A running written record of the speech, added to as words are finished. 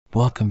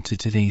Welcome to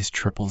today's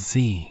Triple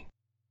Z.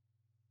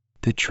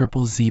 The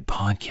Triple Z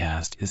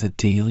podcast is a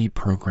daily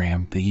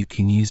program that you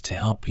can use to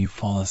help you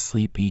fall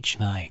asleep each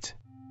night.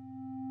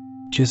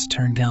 Just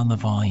turn down the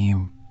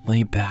volume,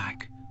 lay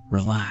back,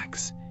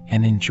 relax,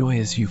 and enjoy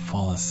as you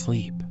fall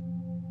asleep.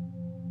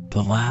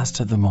 The Last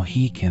of the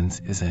Mohicans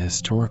is a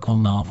historical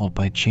novel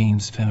by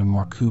James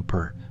Fenimore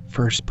Cooper,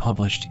 first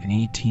published in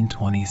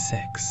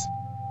 1826.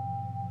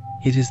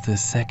 It is the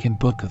second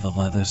book of the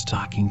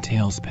Leatherstocking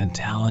Tales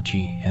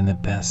pentalogy and the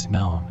best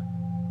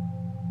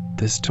known.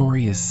 The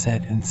story is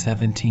set in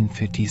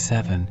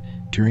 1757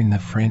 during the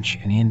French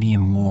and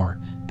Indian War,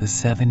 the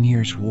 7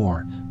 Years'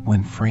 War,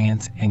 when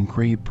France and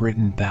Great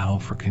Britain battle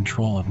for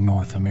control of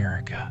North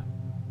America.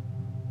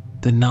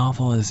 The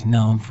novel is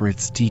known for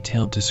its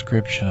detailed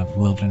description of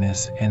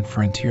wilderness and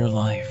frontier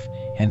life,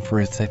 and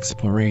for its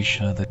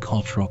exploration of the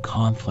cultural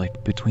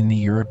conflict between the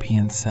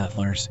European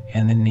settlers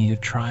and the native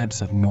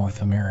tribes of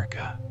North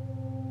America.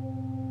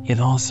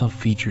 It also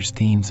features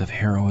themes of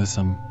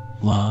heroism,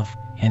 love,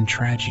 and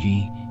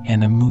tragedy,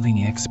 and a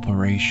moving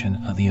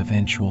exploration of the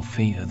eventual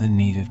fate of the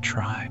native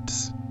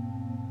tribes.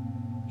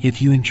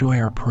 If you enjoy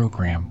our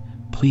program,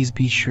 please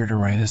be sure to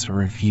write us a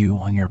review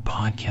on your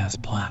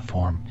podcast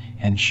platform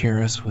and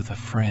share us with a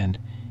friend.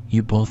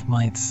 You both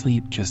might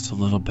sleep just a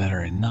little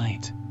better at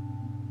night.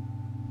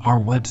 Our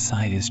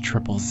website is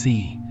Triple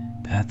Z,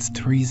 that's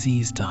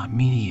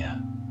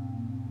 3zs.media.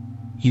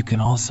 You can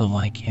also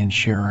like and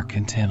share our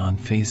content on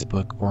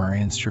Facebook or our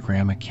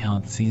Instagram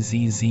account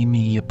ZZZ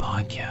Media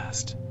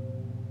Podcast.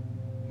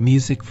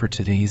 Music for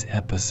today's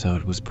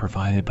episode was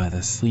provided by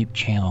the Sleep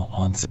Channel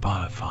on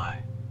Spotify.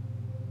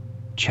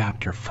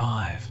 Chapter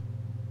 5.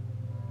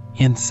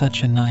 In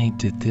such a night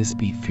did this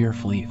be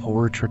fearfully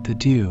o'ertrip the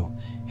dew,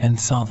 and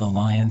saw the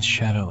lion's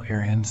shadow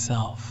ere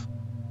himself.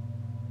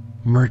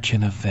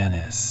 Merchant of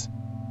Venice.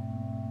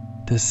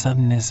 The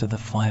suddenness of the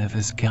flight of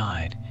his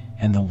guide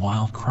and the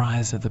wild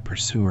cries of the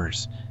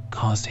pursuers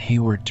caused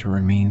Hayward to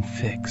remain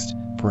fixed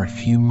for a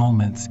few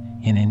moments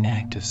in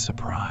inactive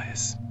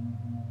surprise.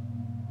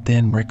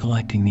 Then,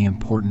 recollecting the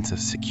importance of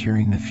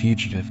securing the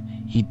fugitive,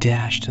 he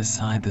dashed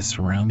aside the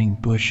surrounding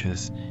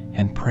bushes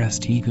and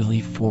pressed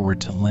eagerly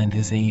forward to lend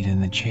his aid in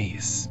the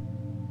chase.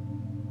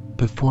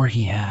 Before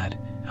he had,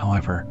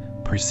 however,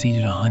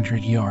 proceeded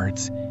 100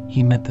 yards,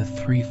 he met the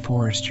 3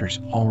 foresters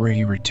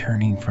already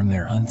returning from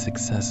their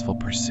unsuccessful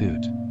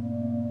pursuit.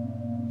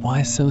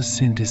 "Why so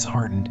soon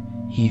disheartened?"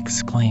 he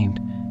exclaimed.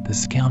 "The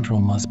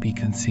scoundrel must be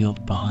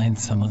concealed behind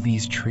some of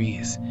these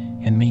trees,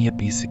 and may yet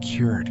be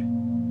secured.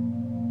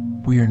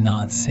 We are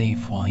not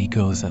safe while he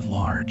goes at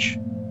large."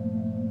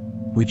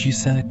 "Would you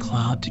set a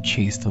cloud to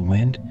chase the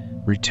wind?"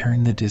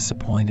 returned the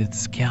disappointed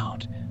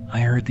scout. "I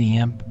heard the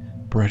imp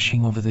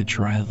brushing over the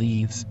dry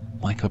leaves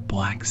like a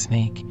black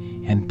snake,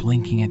 and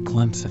blinking a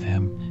glimpse of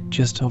him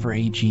just over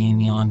AG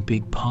and yon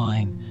big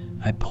pine.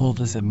 I pulled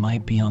as it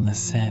might be on the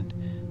scent,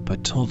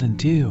 but told and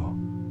do.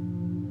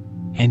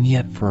 And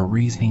yet for a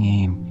reasoning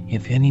aim,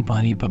 if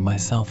anybody but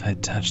myself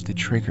had touched the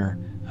trigger,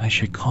 I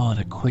should call it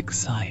a quick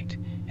sight,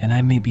 and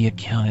I may be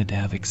accounted to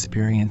have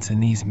experience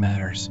in these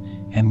matters,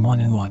 and one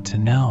who ought to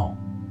know.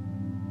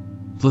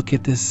 Look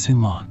at this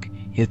sumac,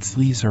 its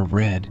leaves are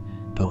red,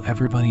 though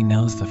everybody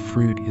knows the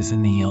fruit is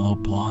in the yellow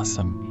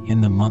blossom in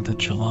the month of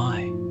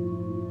July.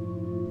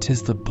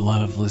 'Tis the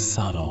blood of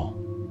Lesotho.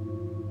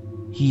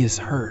 He is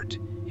hurt,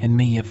 and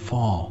may yet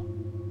fall."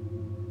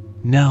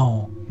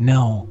 No,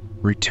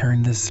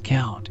 returned the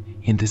scout,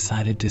 in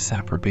decided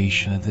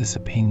disapprobation of this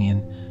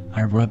opinion.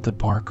 "I rubbed the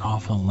bark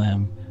off a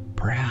limb,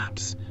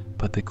 perhaps,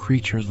 but the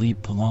creature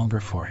leaped the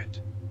longer for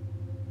it.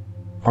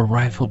 A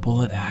rifle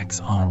bullet acts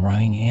on a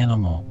running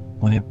animal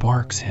when it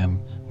barks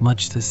him,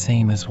 much the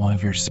same as one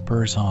of your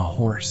spurs on a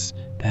horse.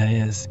 That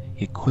is,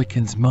 it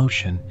quickens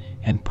motion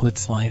and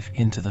puts life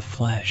into the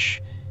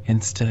flesh,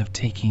 instead of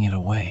taking it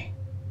away.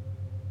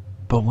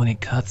 But when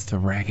it cuts the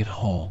ragged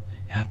hole,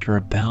 after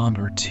a bound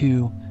or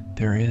two,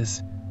 there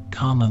is,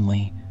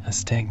 commonly, a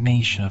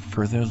stagnation of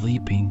further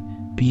leaping,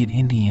 be it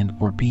Indian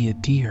or be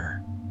it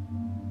deer.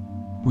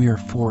 We are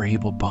 4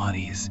 able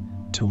bodies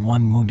to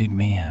 1 wounded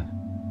man."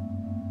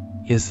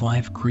 "Is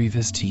life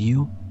grievous to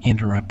you?"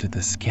 interrupted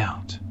the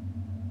scout.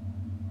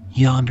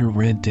 "Yonder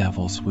red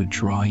devils would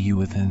draw you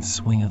within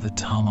swing of the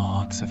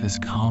tomahawks of his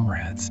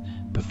comrades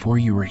before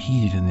you were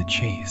heated in the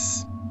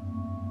chase."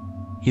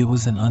 It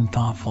was an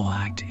unthoughtful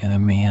act in a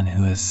man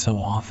who has so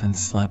often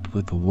slept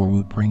with the war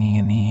whoop ringing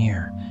in the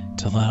air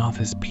to let off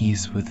his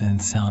piece within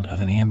sound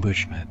of an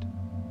ambushment.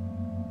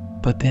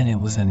 But then it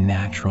was a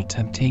natural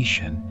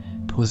temptation.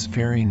 'Twas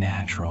very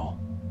natural.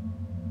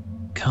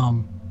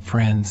 "Come,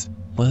 friends,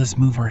 let us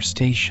move our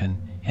station,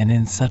 and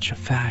in such a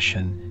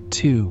fashion,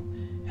 too,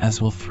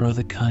 as will throw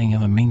the cunning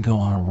of a Mingo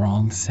on a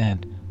wrong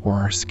scent, or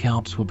our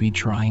scalps will be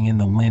drying in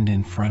the wind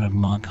in front of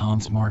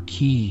Montcalm's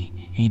marquee,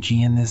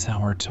 AG in this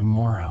hour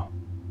tomorrow."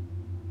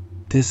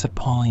 This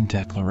appalling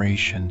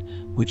declaration,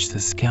 which the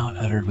scout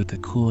uttered with the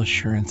cool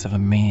assurance of a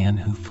man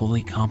who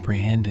fully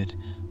comprehended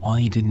while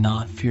he did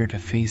not fear to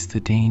face the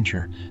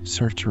danger,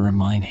 served to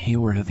remind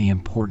Hayward of the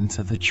importance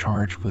of the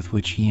charge with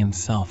which he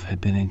himself had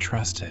been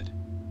entrusted.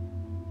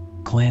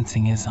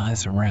 Glancing his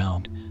eyes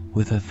around,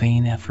 with a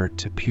vain effort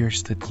to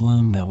pierce the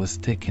gloom that was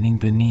thickening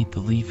beneath the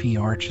leafy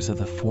arches of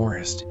the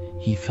forest,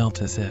 he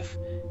felt as if,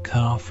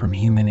 cut off from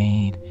human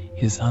aid,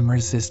 his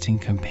unresisting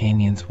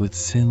companions would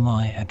soon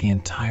lie at the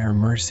entire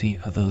mercy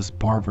of those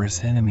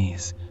barbarous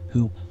enemies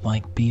who,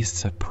 like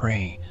beasts of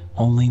prey,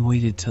 only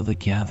waited till the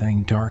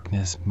gathering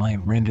darkness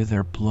might render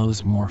their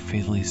blows more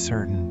fatally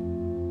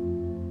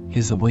certain.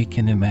 His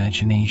awakened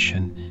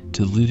imagination,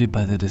 deluded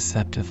by the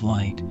deceptive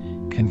light,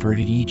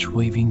 converted each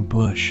waving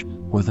bush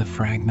or the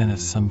fragment of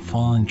some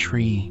fallen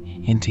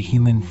tree into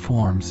human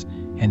forms,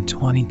 and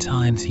 20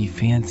 times he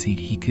fancied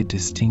he could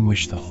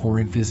distinguish the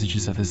horrid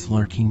visages of his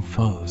lurking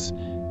foes,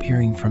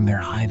 peering from their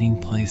hiding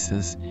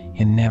places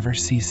in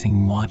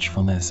never-ceasing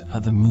watchfulness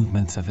of the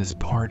movements of his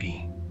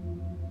party.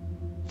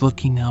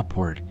 Looking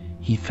upward,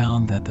 he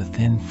found that the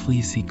thin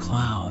fleecy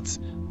clouds,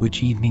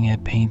 which evening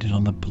had painted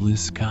on the blue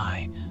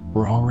sky,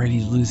 were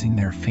already losing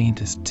their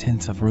faintest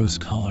tints of rose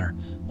color,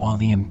 while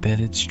the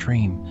embedded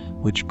stream,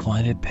 which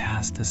glided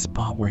past the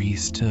spot where he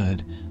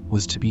stood,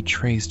 was to be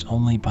traced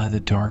only by the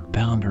dark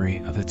boundary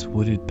of its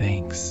wooded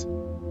banks.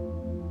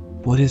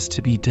 "What is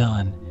to be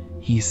done?"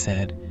 he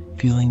said,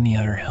 feeling the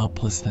utter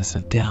helplessness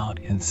of doubt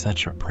in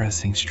such a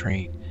pressing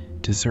strait.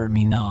 "Desert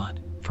me not,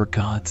 for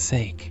God's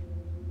sake.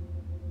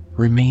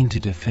 Remain to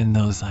defend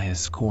those I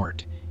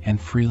escort, and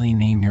freely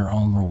name your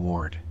own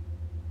reward."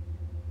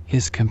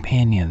 His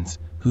companions,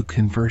 who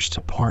conversed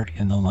apart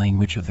in the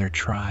language of their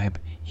tribe,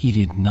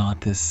 heeded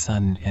not this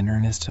sudden and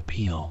earnest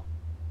appeal.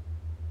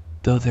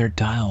 Though their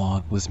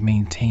dialogue was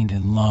maintained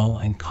in low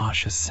and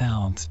cautious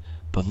sounds,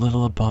 but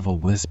little above a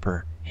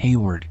whisper,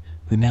 Hayward,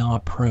 who now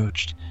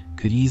approached,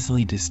 could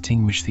easily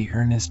distinguish the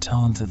earnest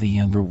tones of the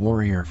younger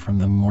warrior from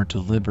the more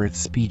deliberate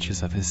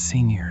speeches of his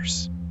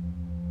seniors.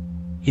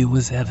 It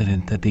was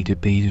evident that they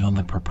debated on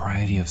the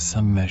propriety of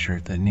some measure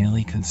that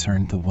nearly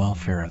concerned the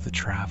welfare of the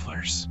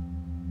travelers.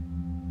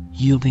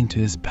 Yielding to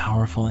his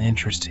powerful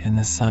interest in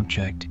the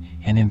subject,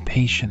 and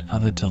impatient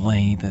of a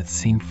delay that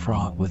seemed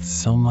fraught with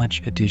so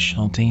much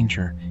additional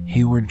danger,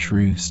 Hayward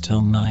drew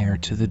still nigher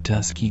to the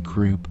dusky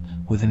group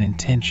with an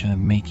intention of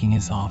making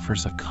his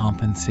offers of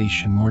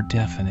compensation more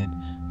definite,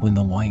 when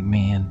the white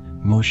man,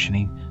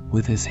 motioning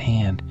with his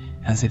hand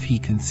as if he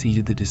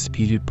conceded the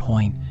disputed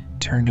point,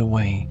 turned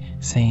away,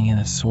 saying in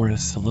a sort of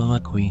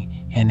soliloquy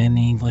and in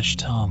the English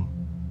tongue,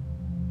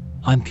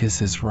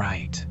 "Uncas is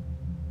right.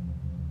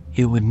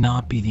 It would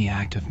not be the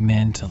act of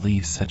men to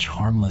leave such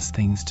harmless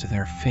things to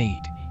their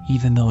fate,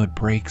 even though it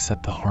breaks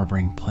up the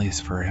harboring place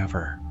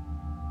forever.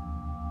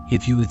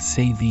 If you would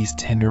save these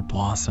tender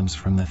blossoms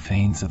from the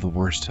fangs of the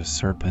worst of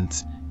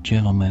serpents,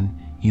 gentlemen,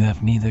 you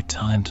have neither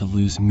time to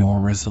lose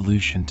nor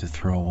resolution to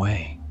throw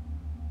away.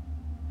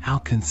 How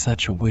can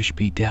such a wish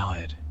be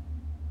doubted?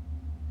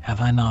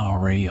 Have I not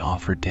already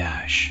offered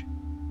dash?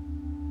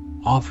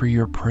 Offer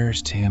your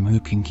prayers to him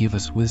who can give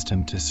us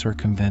wisdom to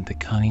circumvent the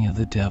cunning of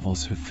the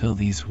devils who fill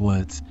these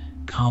woods,"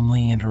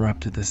 calmly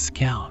interrupted the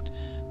scout,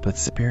 "but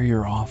spare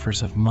your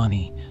offers of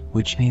money,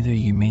 which neither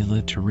you may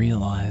live to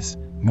realize,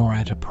 nor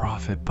I to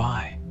profit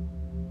by.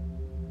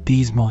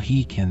 These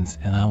Mohicans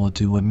and I will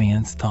do what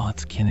man's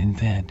thoughts can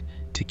invent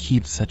to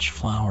keep such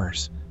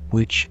flowers,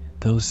 which,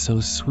 though so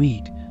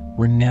sweet,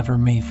 were never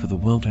made for the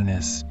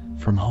wilderness,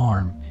 from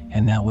harm,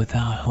 and that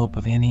without hope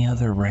of any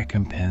other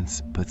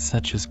recompense but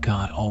such as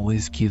God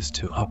always gives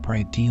to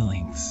upright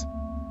dealings.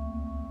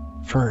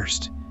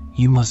 First,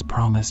 you must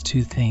promise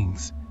 2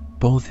 things,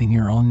 both in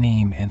your own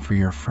name and for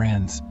your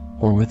friends,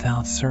 or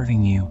without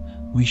serving you,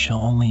 we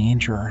shall only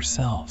injure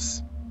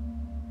ourselves."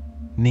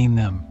 "Name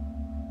them."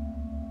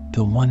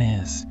 "The one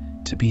is,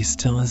 to be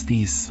still as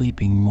these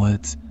sleeping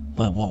woods,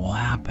 let what will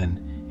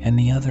happen, and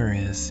the other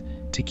is,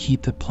 to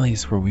keep the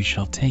place where we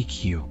shall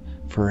take you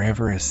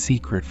forever a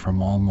secret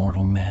from all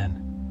mortal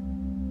men.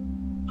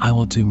 I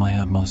will do my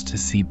utmost to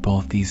see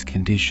both these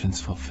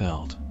conditions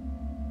fulfilled.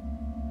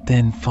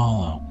 Then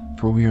follow,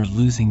 for we are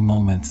losing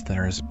moments that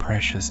are as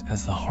precious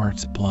as the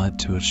heart's blood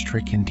to a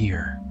stricken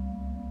deer."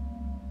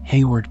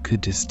 Hayward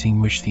could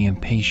distinguish the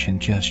impatient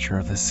gesture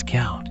of the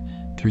scout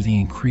through the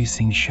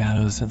increasing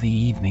shadows of the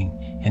evening,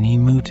 and he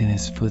moved in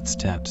his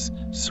footsteps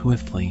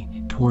swiftly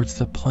towards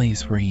the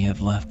place where he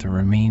had left the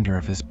remainder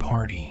of his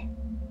party.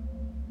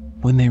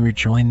 When they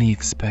rejoined the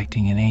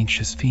expecting and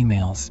anxious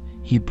females,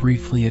 he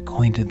briefly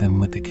acquainted them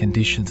with the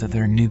conditions of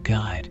their new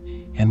guide,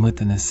 and with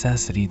the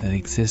necessity that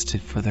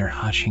existed for their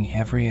hushing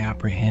every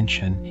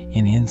apprehension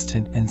in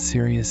instant and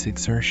serious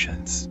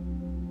exertions.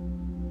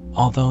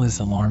 Although his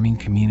alarming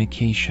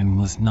communication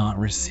was not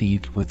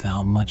received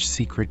without much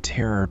secret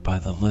terror by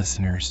the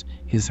listeners,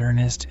 his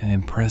earnest and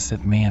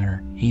impressive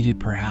manner, aided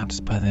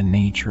perhaps by the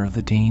nature of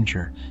the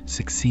danger,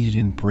 succeeded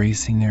in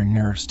bracing their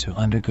nerves to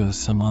undergo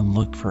some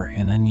unlooked-for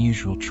and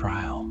unusual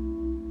trial.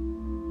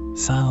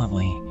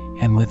 Silently,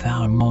 and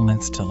without a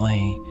moment's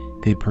delay,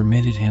 they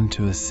permitted him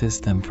to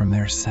assist them from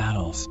their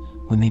saddles,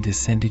 when they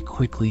descended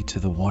quickly to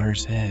the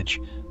water's edge,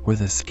 where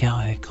the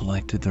scout had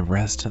collected the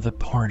rest of the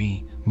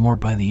party, more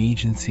by the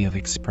agency of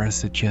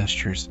expressive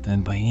gestures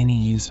than by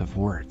any use of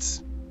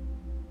words.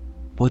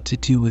 "What to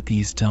do with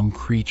these dumb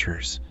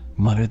creatures?"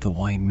 muttered the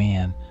white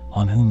man,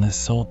 on whom the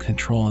sole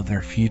control of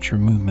their future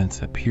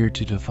movements appeared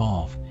to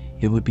devolve.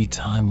 "It would be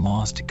time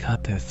lost to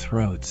cut their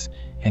throats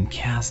and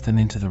cast them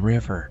into the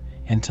river,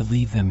 and to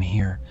leave them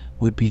here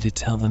would be to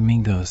tell the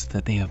Mingos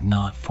that they have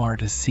not far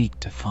to seek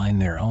to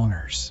find their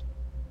owners."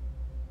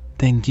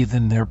 "Then give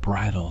them their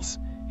bridles,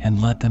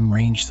 and let them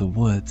range the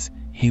woods,"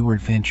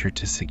 Hayward ventured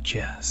to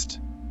suggest.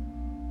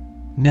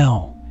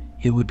 "No,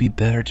 it would be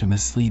better to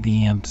mislead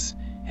the imps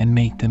and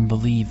make them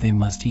believe they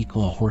must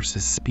equal a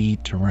horse's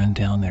speed to run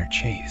down their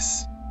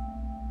chase."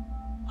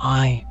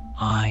 Aye,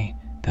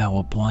 that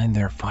will blind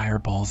their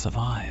fireballs of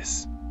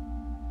eyes,"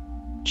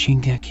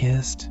 Chingach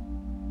hissed.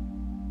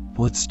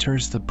 "What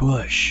stirs the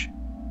bush?"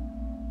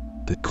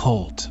 "The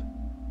colt."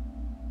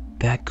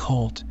 "That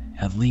colt,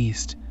 at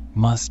least,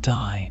 must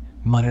die,"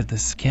 muttered the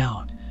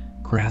scout,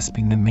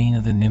 grasping the mane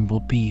of the nimble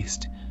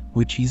beast,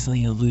 which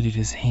easily eluded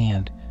his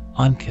hand.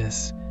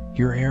 "Uncas,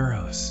 your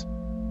arrows."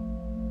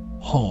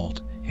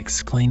 "Hold!"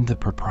 exclaimed the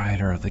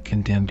proprietor of the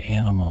condemned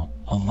animal,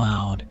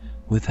 aloud,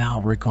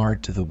 without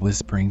regard to the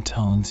whispering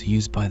tones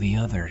used by the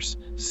others.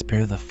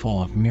 "Spare the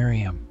foal of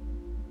Miriam.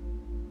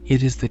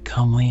 It is the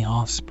comely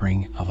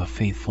offspring of a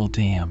faithful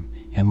dam,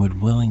 and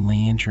would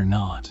willingly injure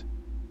naught."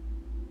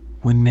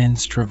 "When men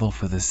struggle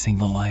for the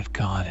single life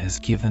God has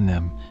given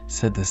them,"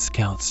 said the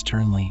scout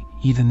sternly,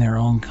 "even their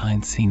own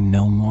kind seem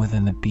no more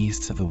than the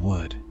beasts of the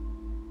wood.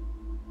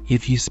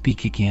 If you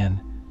speak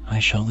again, I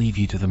shall leave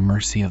you to the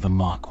mercy of the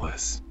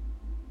Maquas.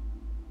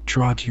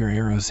 Draw to your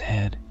arrow's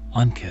head,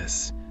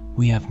 Uncas.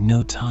 We have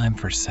no time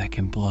for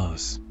second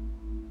blows."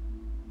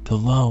 The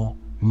low,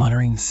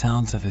 muttering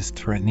sounds of his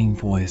threatening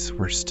voice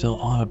were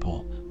still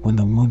audible when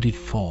the wounded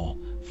foal,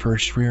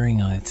 first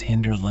rearing on its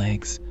hinder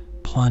legs,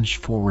 plunged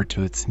forward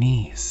to its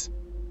knees.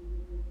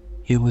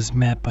 It was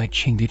met by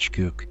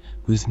Chingachgook,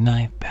 whose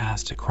knife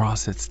passed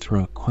across its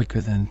throat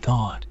quicker than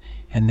thought,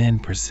 and then,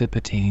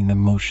 precipitating the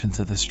motions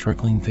of the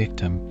struggling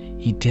victim,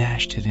 he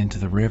dashed it into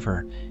the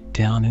river,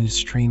 down whose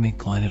stream it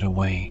glided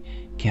away,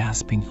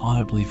 gasping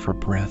audibly for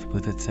breath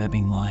with its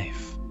ebbing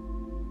life.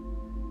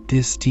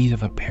 This deed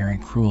of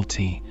apparent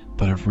cruelty,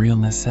 but of real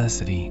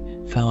necessity,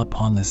 fell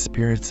upon the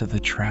spirits of the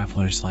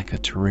travelers like a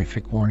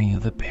terrific warning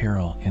of the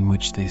peril in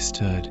which they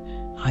stood,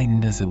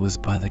 heightened as it was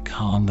by the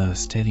calm though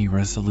steady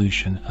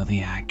resolution of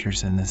the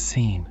actors in the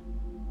scene.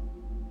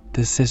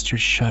 The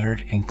sisters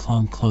shuddered and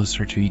clung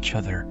closer to each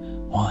other,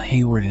 while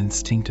Hayward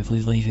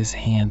instinctively laid his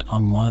hand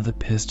on one of the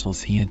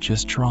pistols he had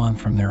just drawn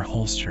from their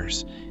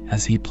holsters,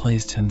 as he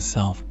placed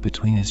himself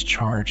between his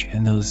charge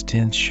and those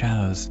dense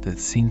shadows that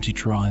seemed to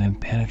draw an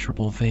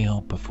impenetrable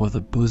veil before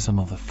the bosom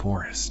of the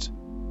forest.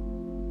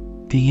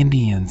 The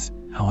Indians,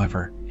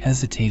 however,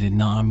 hesitated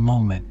not a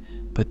moment,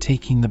 but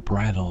taking the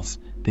bridles,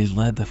 they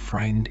led the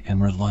frightened and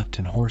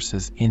reluctant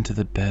horses into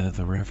the bed of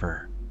the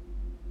river.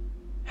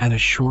 At a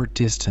short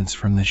distance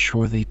from the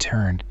shore they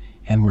turned,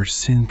 and were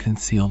soon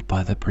concealed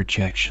by the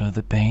projection of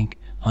the bank,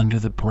 under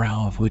the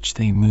brow of which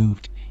they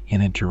moved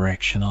in a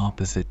direction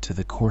opposite to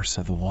the course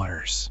of the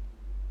waters.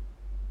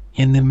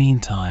 In the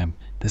meantime,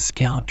 the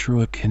scout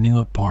drew a canoe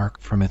of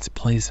bark from its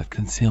place of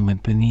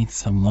concealment beneath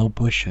some low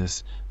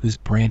bushes, whose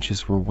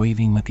branches were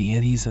waving with the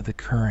eddies of the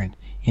current,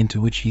 into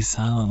which he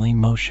silently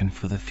motioned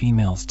for the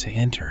females to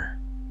enter.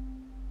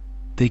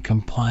 They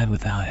complied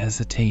without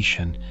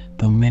hesitation,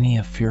 though many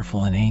a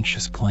fearful and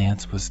anxious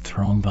glance was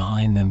thrown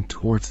behind them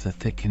towards the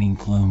thickening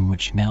gloom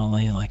which now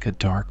lay like a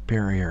dark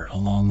barrier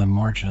along the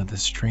margin of the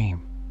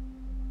stream.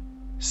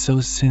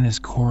 So soon as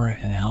Cora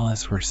and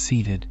Alice were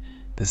seated,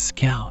 the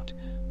scout,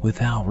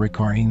 without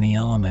regarding the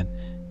element,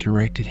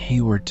 directed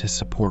Hayward to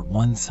support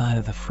one side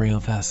of the frail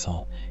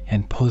vessel,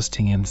 and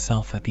posting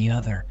himself at the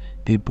other,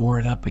 they bore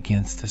it up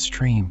against the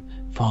stream,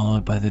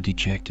 followed by the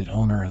dejected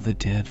owner of the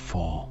dead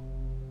foal.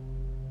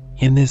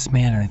 In this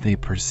manner they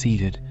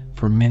proceeded,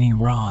 for many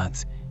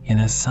rods, in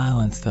a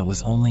silence that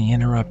was only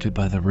interrupted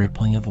by the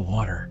rippling of the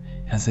water,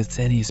 as its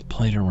eddies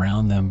played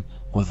around them,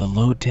 or the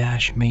low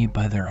dash made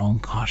by their own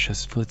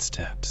cautious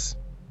footsteps.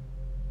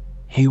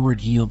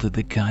 Hayward yielded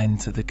the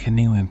guidance of the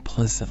canoe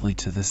implicitly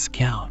to the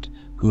scout,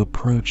 who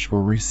approached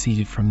or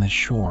receded from the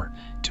shore,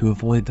 to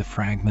avoid the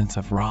fragments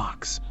of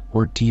rocks,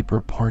 or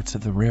deeper parts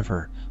of the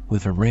river,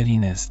 with a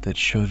readiness that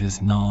showed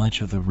his knowledge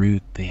of the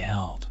route they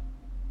held.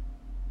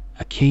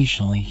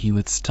 Occasionally he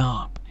would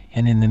stop,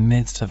 and in the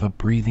midst of a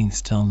breathing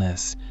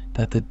stillness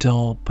that the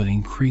dull but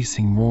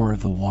increasing roar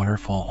of the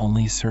waterfall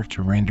only served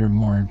to render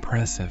more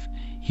impressive,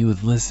 he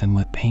would listen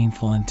with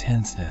painful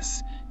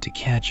intenseness to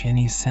catch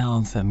any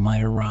sounds that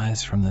might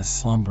arise from the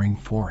slumbering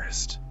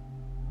forest.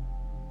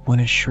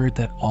 When assured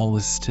that all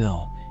was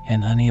still,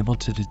 and unable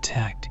to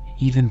detect,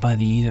 even by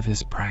the aid of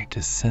his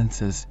practiced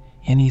senses,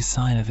 any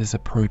sign of his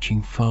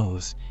approaching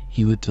foes,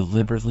 he would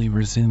deliberately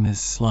resume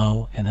his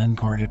slow and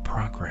unguarded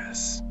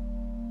progress.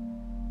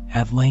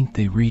 At length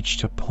they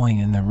reached a point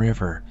in the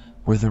river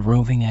where the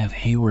roving eye of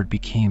Hayward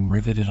became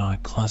riveted on a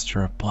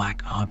cluster of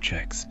black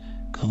objects,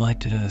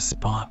 collected at a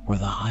spot where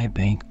the high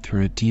bank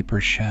threw a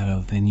deeper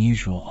shadow than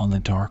usual on the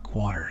dark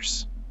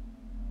waters.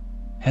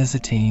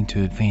 Hesitating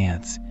to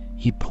advance,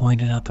 he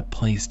pointed out the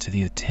place to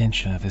the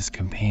attention of his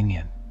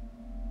companion.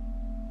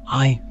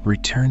 "I,"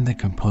 returned the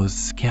composed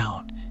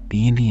scout,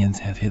 "the Indians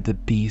have hid the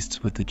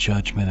beasts with the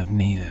judgment of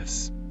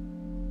natives.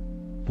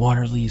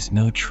 Water leaves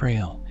no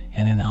trail,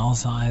 and an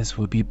owl's eyes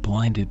would be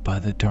blinded by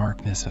the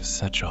darkness of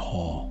such a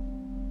hole."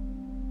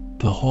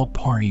 The whole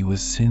party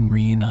was soon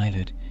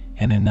reunited,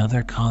 and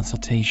another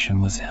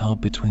consultation was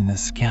held between the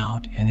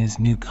scout and his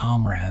new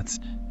comrades,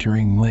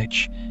 during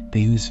which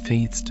they whose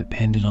fates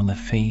depended on the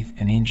faith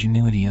and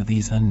ingenuity of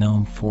these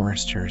unknown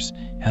foresters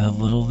had a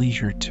little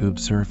leisure to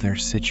observe their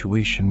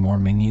situation more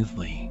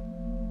minutely.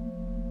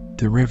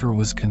 The river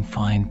was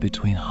confined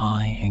between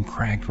high and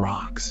cragged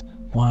rocks,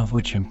 one of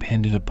which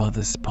impended above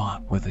the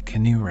spot where the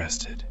canoe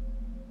rested.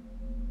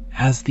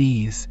 As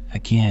these,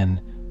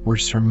 again, were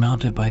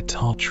surmounted by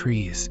tall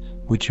trees,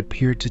 which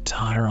appeared to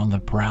totter on the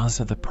brows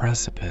of the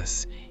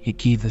precipice, it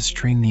gave the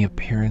stream the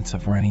appearance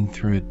of running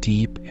through a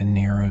deep and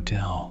narrow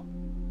dell.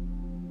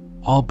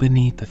 All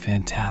beneath the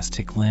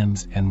fantastic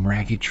limbs and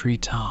ragged tree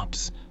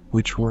tops,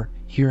 which were,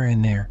 here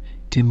and there,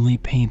 dimly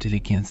painted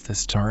against the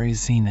starry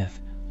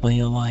zenith, lay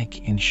alike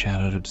in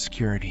shadowed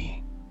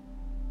obscurity.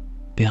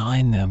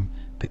 Behind them,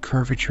 the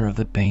curvature of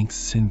the banks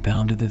soon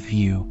bounded the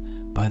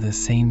view by the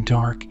same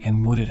dark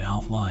and wooded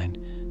outline,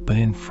 but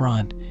in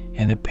front,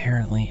 and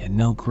apparently at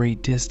no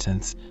great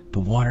distance, the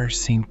water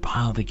seemed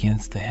piled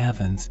against the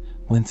heavens,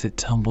 whence it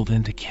tumbled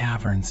into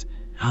caverns,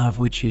 out of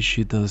which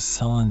issued those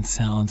sullen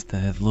sounds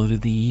that had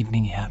loaded the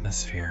evening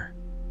atmosphere.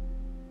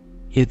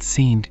 It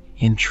seemed,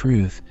 in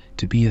truth,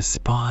 to be a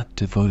spot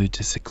devoted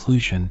to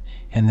seclusion,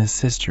 and the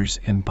sisters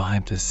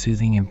imbibed a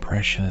soothing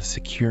impression of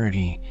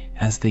security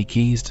as they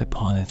gazed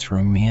upon its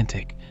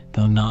romantic,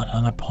 though not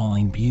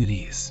unappalling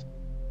beauties.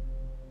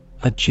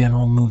 A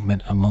general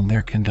movement among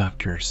their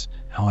conductors,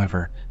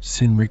 however,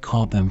 soon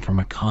recalled them from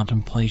a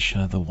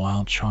contemplation of the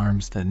wild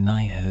charms that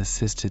night had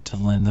assisted to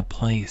lend the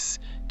place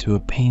to a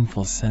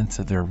painful sense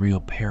of their real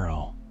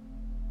peril.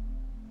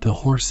 The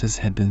horses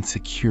had been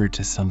secured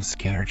to some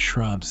scattered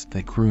shrubs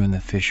that grew in the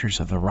fissures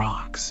of the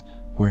rocks,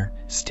 where,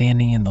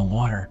 standing in the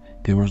water,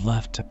 they were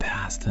left to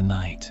pass the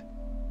night.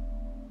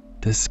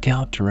 The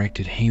scout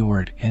directed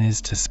Hayward and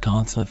his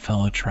disconsolate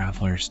fellow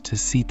travelers to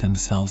seat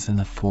themselves in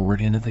the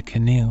forward end of the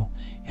canoe,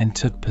 and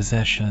took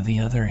possession of the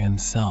other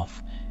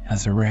himself,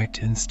 as erect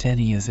and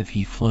steady as if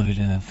he floated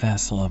in a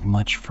vessel of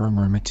much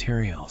firmer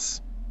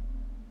materials.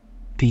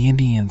 The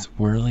Indians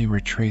warily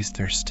retraced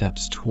their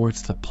steps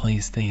towards the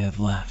place they had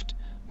left,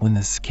 when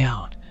the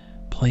scout,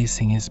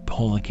 placing his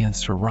pole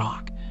against a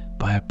rock,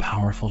 by a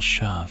powerful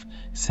shove,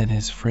 sent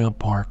his frail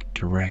bark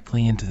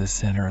directly into the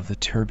center of the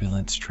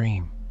turbulent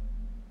stream.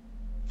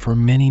 For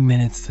many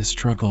minutes the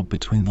struggle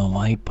between the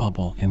light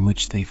bubble in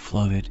which they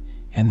floated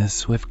and the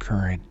swift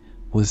current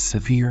was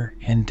severe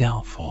and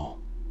doubtful.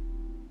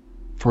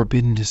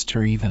 Forbidden to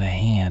stir even a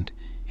hand,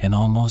 and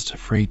almost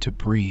afraid to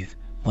breathe,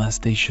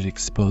 lest they should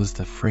expose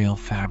the frail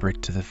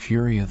fabric to the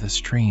fury of the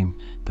stream,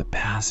 the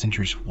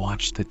passengers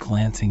watched the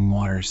glancing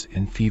waters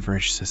in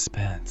feverish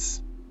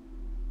suspense.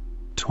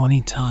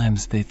 20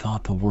 times they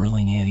thought the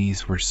whirling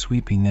eddies were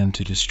sweeping them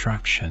to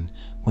destruction,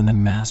 when the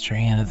master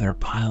hand of their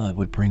pilot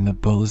would bring the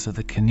bows of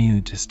the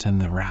canoe to stem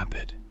the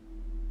rapid.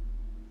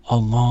 A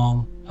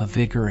long, a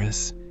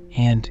vigorous,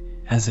 and,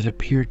 as it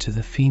appeared to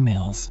the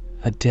females,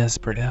 a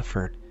desperate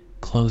effort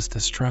closed the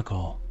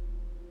struggle.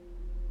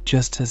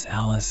 Just as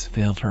Alice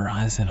veiled her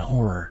eyes in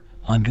horror,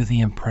 under the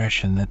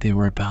impression that they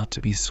were about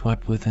to be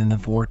swept within the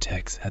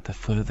vortex at the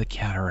foot of the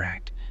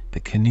cataract, the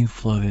canoe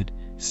floated,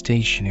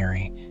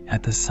 stationary,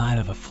 at the side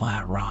of a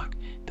flat rock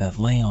that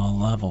lay on a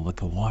level with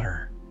the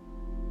water.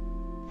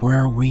 "Where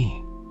are we?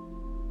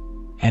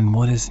 And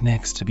what is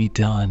next to be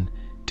done?"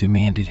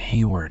 demanded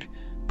Hayward,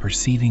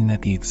 perceiving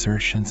that the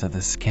exertions of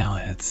the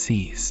scout had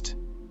ceased.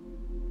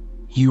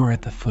 "You are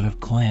at the foot of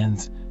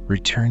Glenn's,"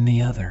 returned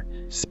the other,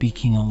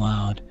 speaking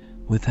aloud,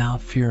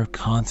 without fear of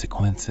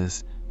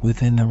consequences,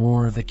 within the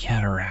roar of the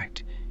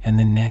cataract, "and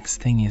the next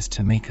thing is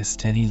to make a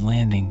steady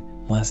landing,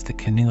 lest the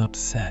canoe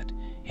upset,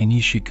 and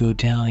you should go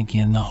down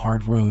again the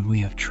hard road we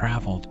have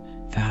traveled,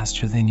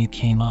 faster than you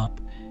came up.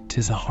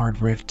 'Tis a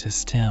hard rift to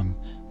stem,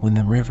 when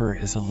the river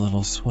is a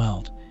little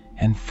swelled,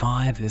 and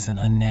 5 is an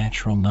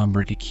unnatural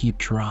number to keep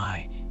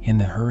dry, in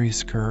the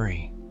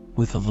hurry-scurry,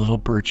 with a little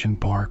birchen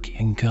bark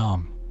and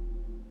gum.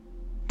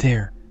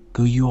 There,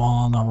 go you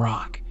all on the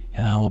rock,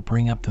 and I will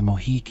bring up the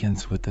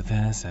Mohicans with the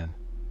venison.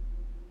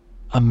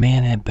 A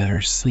man had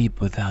better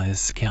sleep without his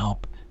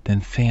scalp than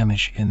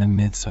famish in the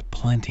midst of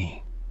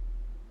plenty."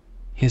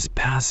 His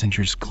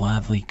passengers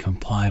gladly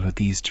complied with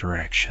these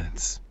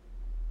directions.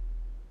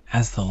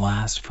 As the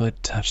last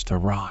foot touched the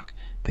rock,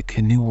 the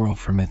canoe whirled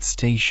from its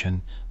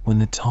station, when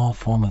the tall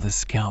form of the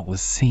scout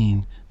was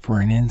seen,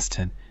 for an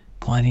instant,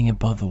 gliding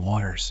above the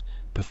waters,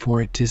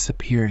 before it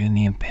disappeared in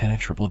the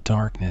impenetrable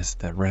darkness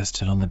that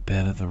rested on the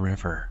bed of the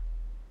river.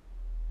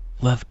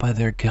 Left by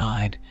their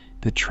guide,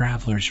 The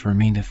travelers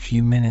remained a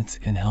few minutes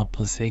in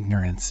helpless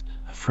ignorance,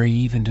 afraid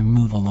even to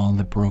move along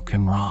the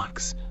broken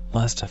rocks,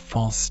 lest a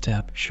false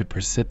step should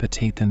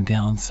precipitate them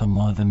down some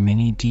one of the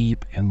many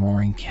deep and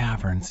roaring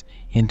caverns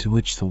into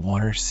which the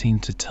water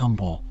seemed to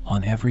tumble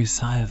on every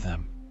side of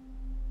them.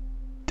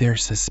 Their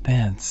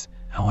suspense,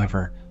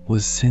 however,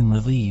 was soon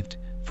relieved,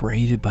 for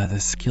aided by the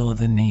skill of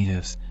the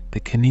natives, the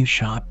canoe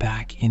shot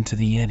back into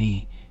the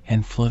eddy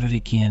and floated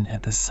again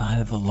at the side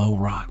of the low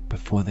rock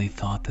before they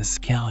thought the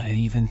scout had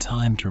even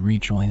time to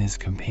rejoin his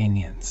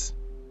companions.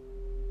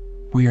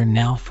 "We are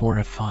now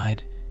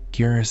fortified,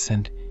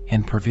 garrisoned,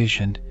 and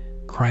provisioned,"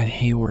 cried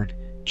Hayward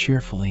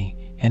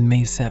cheerfully, "and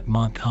may set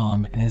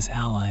Montcalm and his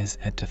allies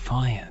at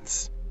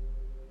defiance."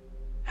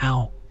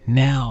 "How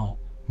now,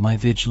 my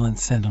vigilant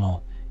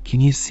sentinel, can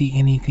you see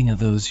anything of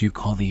those you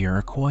call the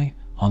Iroquois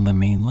on the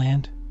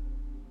mainland?"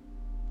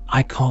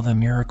 "I call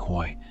them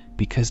Iroquois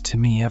because to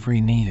me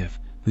every native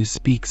who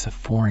speaks a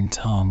foreign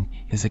tongue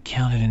is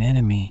accounted an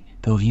enemy,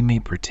 though he may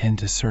pretend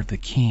to serve the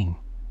king.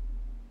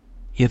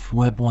 If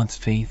Webb wants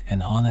faith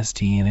and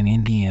honesty in an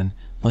Indian,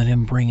 let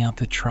him bring out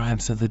the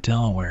tribes of the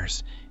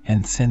Delawares,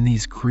 and send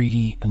these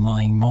greedy and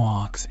lying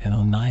Mohawks and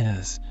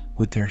Oneidas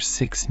with their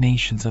 6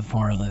 nations of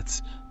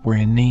varlets, where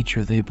in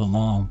nature they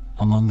belong,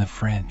 among the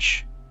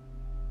French.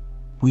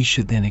 We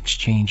should then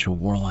exchange a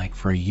warlike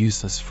for a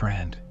useless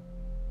friend.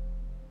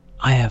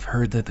 I have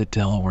heard that the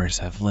Delawares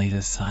have laid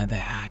aside the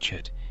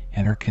hatchet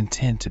and are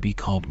content to be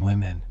called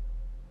women.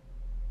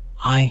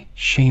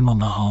 Shame on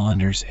the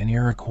Hollanders and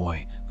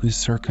Iroquois who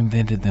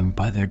circumvented them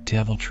by their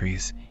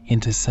deviltries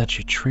into such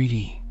a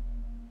treaty.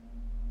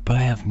 But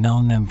I have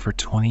known them for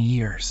 20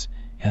 years,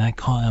 and I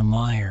call him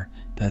liar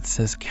that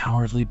says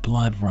cowardly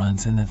blood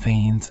runs in the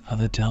veins of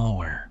the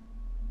Delaware.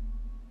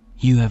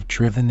 You have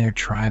driven their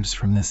tribes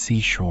from the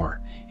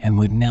seashore, and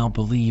would now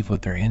believe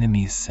what their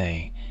enemies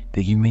say,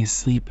 that you may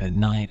sleep at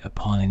night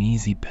upon an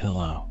easy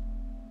pillow.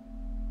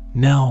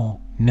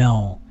 No,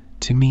 no,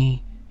 to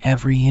me,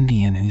 every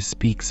Indian who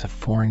speaks a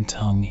foreign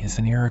tongue is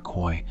an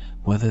Iroquois,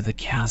 whether the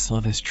castle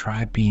of his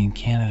tribe be in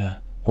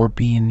Canada or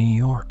be in New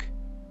York."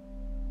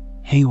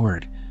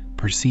 Hayward,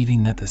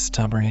 perceiving that the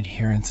stubborn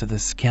adherence of the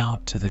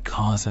scout to the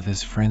cause of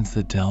his friends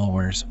the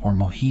Delawares or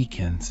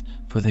Mohicans,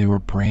 for they were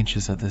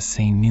branches of the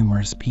same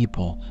numerous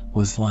people,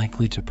 was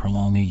likely to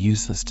prolong a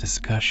useless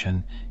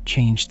discussion,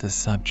 changed the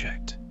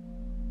subject.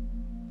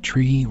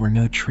 "Treaty or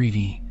no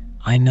treaty,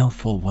 I know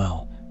full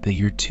well that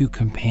your 2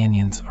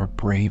 companions are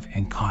brave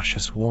and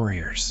cautious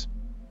warriors.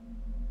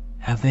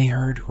 Have they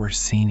heard or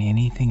seen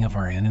anything of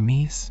our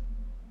enemies?"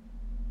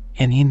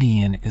 "An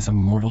Indian is a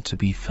mortal to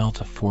be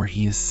felt afore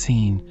he is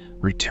seen,"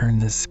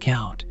 returned the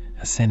scout,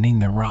 ascending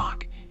the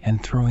rock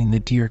and throwing the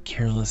deer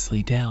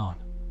carelessly down.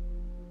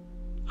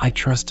 "I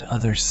trust to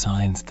other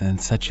signs than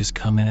such as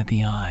come in at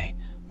the eye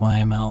when I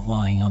am out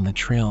lying on the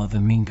trail of the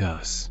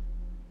Mingos.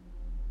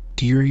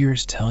 Do your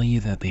ears tell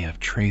you that they have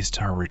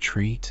traced our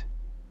retreat?"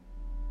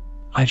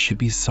 "I should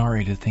be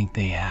sorry to think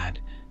they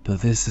had, though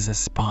this is a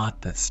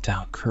spot that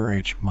stout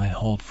courage might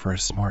hold for a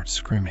smart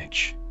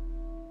scrimmage.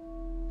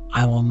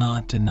 I will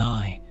not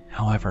deny,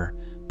 however,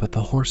 but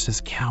the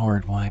horses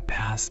cowered when I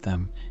passed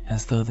them,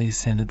 as though they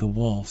scented the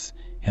wolves,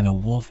 and a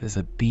wolf is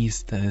a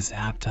beast that is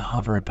apt to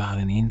hover about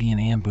an Indian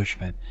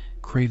ambushment,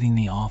 craving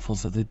the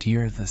offals of the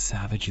deer the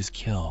savages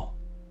kill.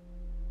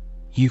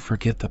 You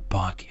forget the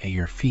buck at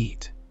your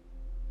feet.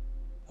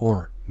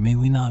 Or may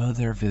we not owe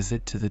their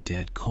visit to the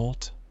dead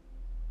colt?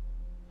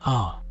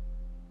 Ah!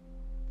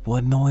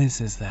 What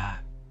noise is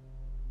that?"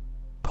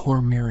 "Poor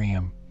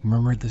Miriam,"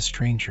 murmured the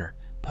stranger,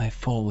 "thy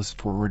foal was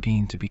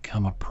foreordained to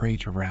become a prey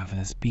to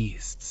ravenous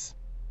beasts."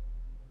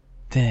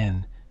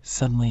 Then,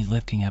 suddenly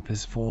lifting up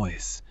his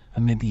voice,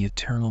 amid the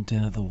eternal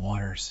din of the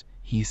waters,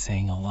 he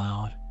sang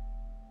aloud,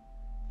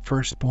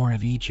 "Firstborn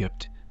of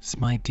Egypt,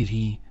 smite did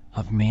he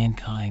of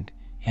mankind,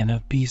 and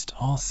of beast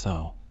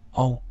also,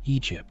 O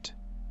Egypt!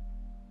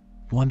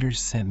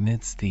 Wonders sent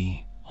midst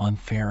thee, on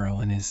Pharaoh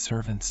and his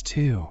servants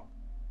too."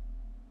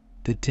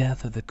 "The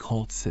death of the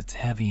colt sits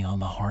heavy on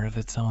the heart of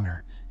its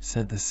owner,"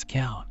 said the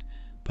scout,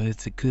 "but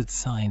it's a good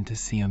sign to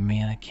see a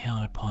man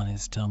account upon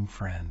his dumb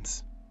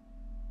friends.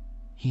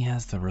 He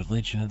has the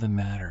religion of the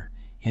matter,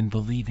 in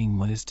believing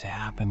what is to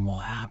happen will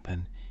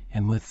happen,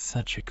 and with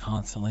such a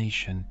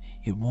consolation,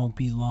 it won't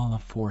be long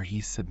afore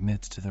he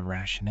submits to the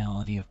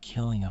rationality of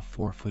killing a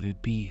 4-footed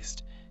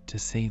beast to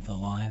save the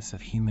lives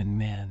of human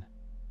men.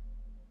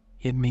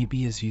 It may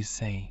be as you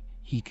say,"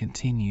 he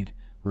continued,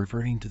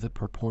 reverting to the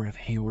purport of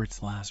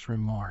Hayward's last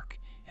remark,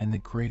 "and the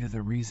greater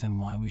the reason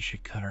why we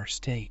should cut our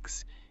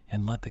stakes,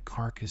 and let the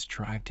carcass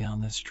drive down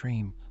the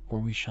stream, or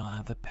we shall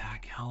have the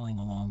pack howling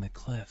along the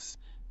cliffs,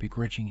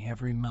 begrudging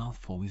every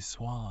mouthful we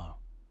swallow.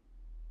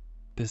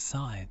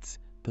 Besides,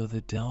 though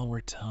the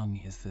Delaware tongue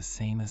is the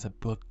same as a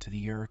book to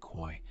the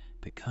Iroquois,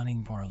 the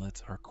cunning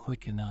varlets are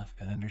quick enough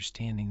at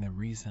understanding the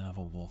reason of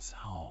a wolf's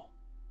howl."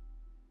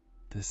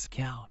 The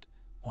scout,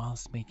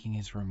 whilst making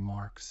his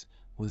remarks,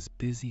 was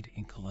busied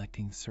in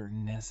collecting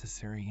certain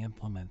necessary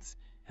implements.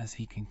 As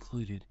he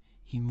concluded,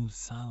 he moved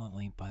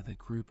silently by the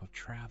group of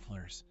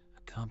travelers,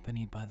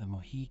 accompanied by the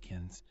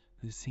Mohicans,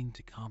 who seemed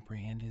to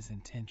comprehend his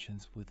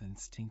intentions with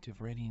instinctive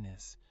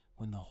readiness,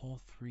 when the whole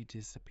three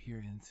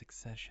disappeared in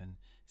succession,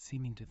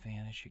 seeming to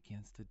vanish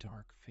against the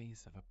dark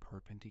face of a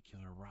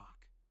perpendicular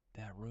rock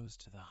that rose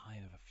to the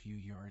height of a few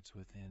yards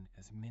within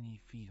as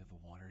many feet of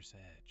the water's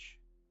edge.